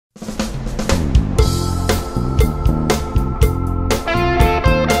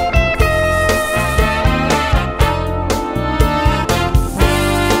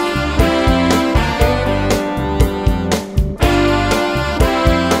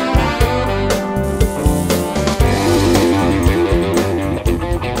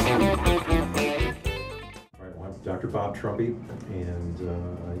Trumpy, and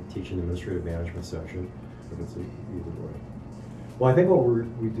I teach in the administrative management section, if it's either way. Well, I think what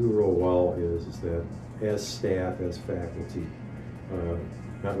we do real well is that as staff, as faculty,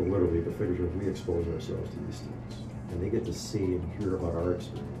 not literally but figuratively, we expose ourselves to these students, and they get to see and hear about our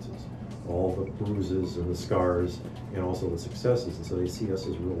experiences, all the bruises and the scars, and also the successes. And so they see us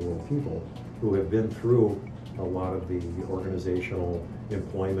as real world people who have been through a lot of the organizational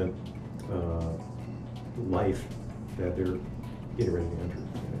employment life that they're getting ready to enter.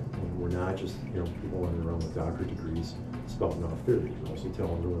 And we're not just people running around with doctorate degrees spouting off theory. We're also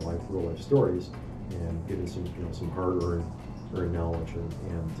telling real life stories and giving some hard-earned knowledge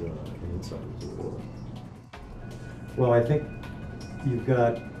and insight into the world. Well, I think you've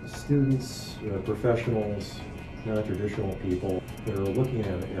got students, professionals, non-traditional people that are looking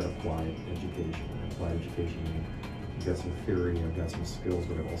at applied education. Applied education, you've got some theory, I've got some skills,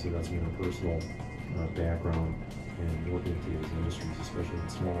 but I've also got some interpersonal background and working with these industries, especially in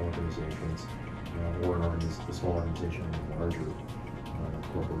small organizations or a small organization in a larger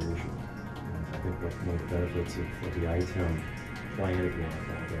corporation. And I think one of the benefits of the ITAM plan, if you want to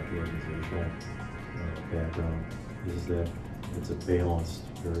call it that, the organizational background, is that it's a balanced,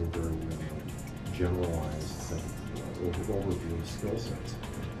 very generalized overview of skill sets.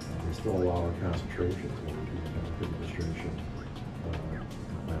 There's still a lot of concentration when we do benefit administration,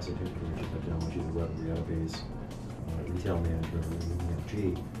 classic information technology, the web database, retail management, or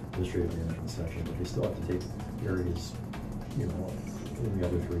EMG, administrative management section, but they still have to take areas, in the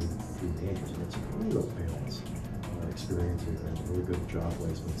other three majors. And it's a real balance. Experience and really good job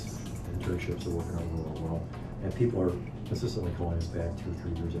placements, internships are working out really well, and people are consistently calling us back 2 or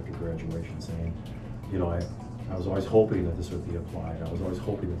 3 years after graduation saying, I was always hoping that this would be applied. I was always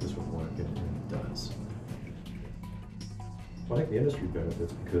hoping that this would work, and it does. Well, I think the industry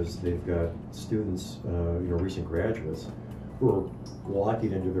benefits because they've got students, recent graduates, who are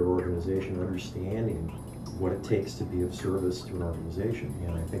walking into their organization understanding what it takes to be of service to an organization.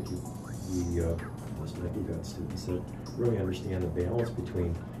 And I think we've got students that really understand the balance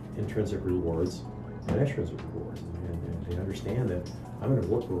between intrinsic rewards and extrinsic rewards. And they understand that I'm going to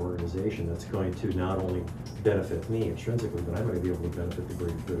work for an organization that's going to not only benefit me intrinsically, but I'm going to be able to benefit the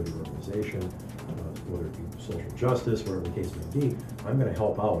greater good of the organization, whether it be social justice, whatever the case may be. I'm going to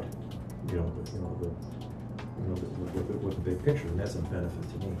help out, with the big picture, and that's a benefit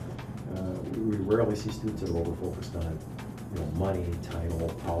to me. We rarely see students that are over-focused on money, title,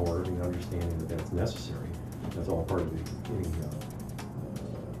 power, understanding that that's necessary. That's all part of any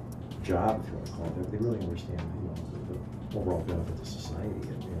job, if you want to call it that. But they really understand, the overall benefit to society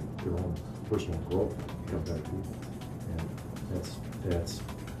and their own personal growth, become better people. And that's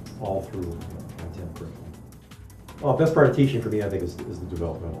all through ITAM curriculum. Well, the best part of teaching for me, I think, is the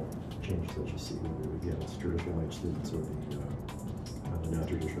developmental changes that you see. Again, it's traditional age students or the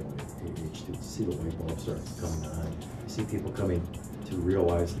non-traditional age students. See the light bulb start coming on. You see people coming to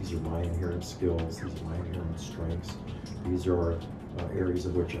realize these are my inherent skills, these are my inherent strengths. These are areas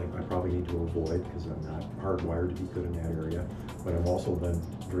of which I probably need to avoid because I'm not hardwired to be good in that area. But I'm also then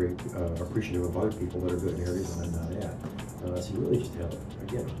very appreciative of other people that are good in areas that I'm not at. So you really just have,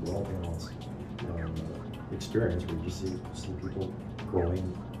 again, a well-balanced experience where you just see people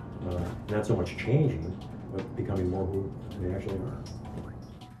growing, not so much changing, but becoming more who they actually are.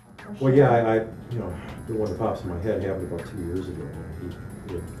 Well, yeah, the one that pops in my head happened about 2 years ago.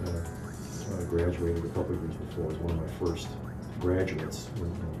 He had graduated a couple of years before. He was one of my first graduates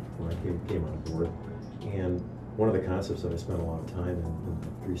when I came on board. And one of the concepts that I spent a lot of time in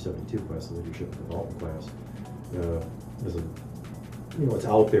the 372 class, the leadership and development class, is it's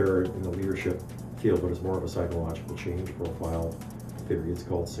out there in the leadership field, but it's more of a psychological change profile theory. It's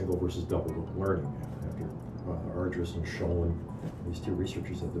called single versus double loop learning, after Ardress and Schoen, these two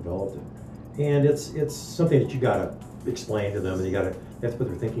researchers have developed it. And it's something that you gotta explain to them, and you have to put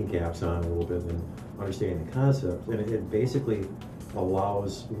their thinking caps on a little bit and understand the concept. And it basically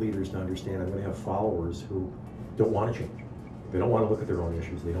allows leaders to understand I'm going to have followers who don't want to change. They don't want to look at their own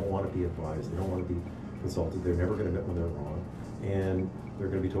issues. They don't want to be advised. They don't want to be consulted. They're never going to admit when they're wrong. And they're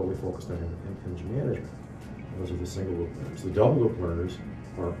going to be totally focused on image management. Those are the single loop learners. The double loop learners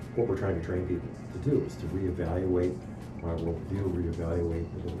are what we're trying to train people to do, is to reevaluate my worldview, reevaluate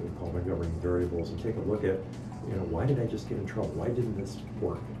what we call my governing variables, and take a look at, why did I just get in trouble? Why didn't this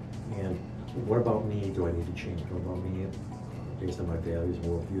work? And what about me do I need to change? What about me, based on my values and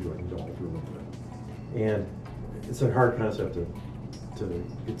worldview, do I need to alter a little bit? And it's a hard concept to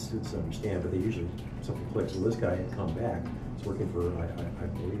get students to understand, but they usually, something clicks. Well, this guy had come back, he's working for, I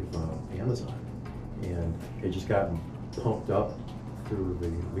believe, Amazon, and he just gotten pumped up through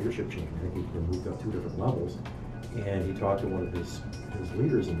the leadership chain. I think he'd been moved up 2 different levels, And he talked to one of his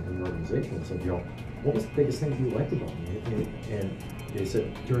leaders in the organization and said, you know, what was the biggest thing you liked about me? And they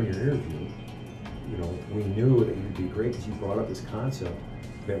said, during your interview, you know, we knew that you'd be great because you brought up this concept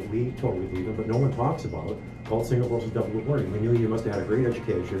that we totally believe in, but no one talks about, called single versus double reporting. We knew you must have had a great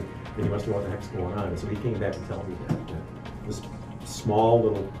education, and you must know what the heck's going on. And so he came back and told me that this small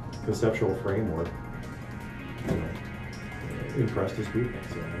little conceptual framework, you know, impressed his people.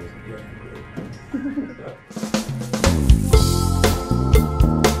 So I was, yeah, great.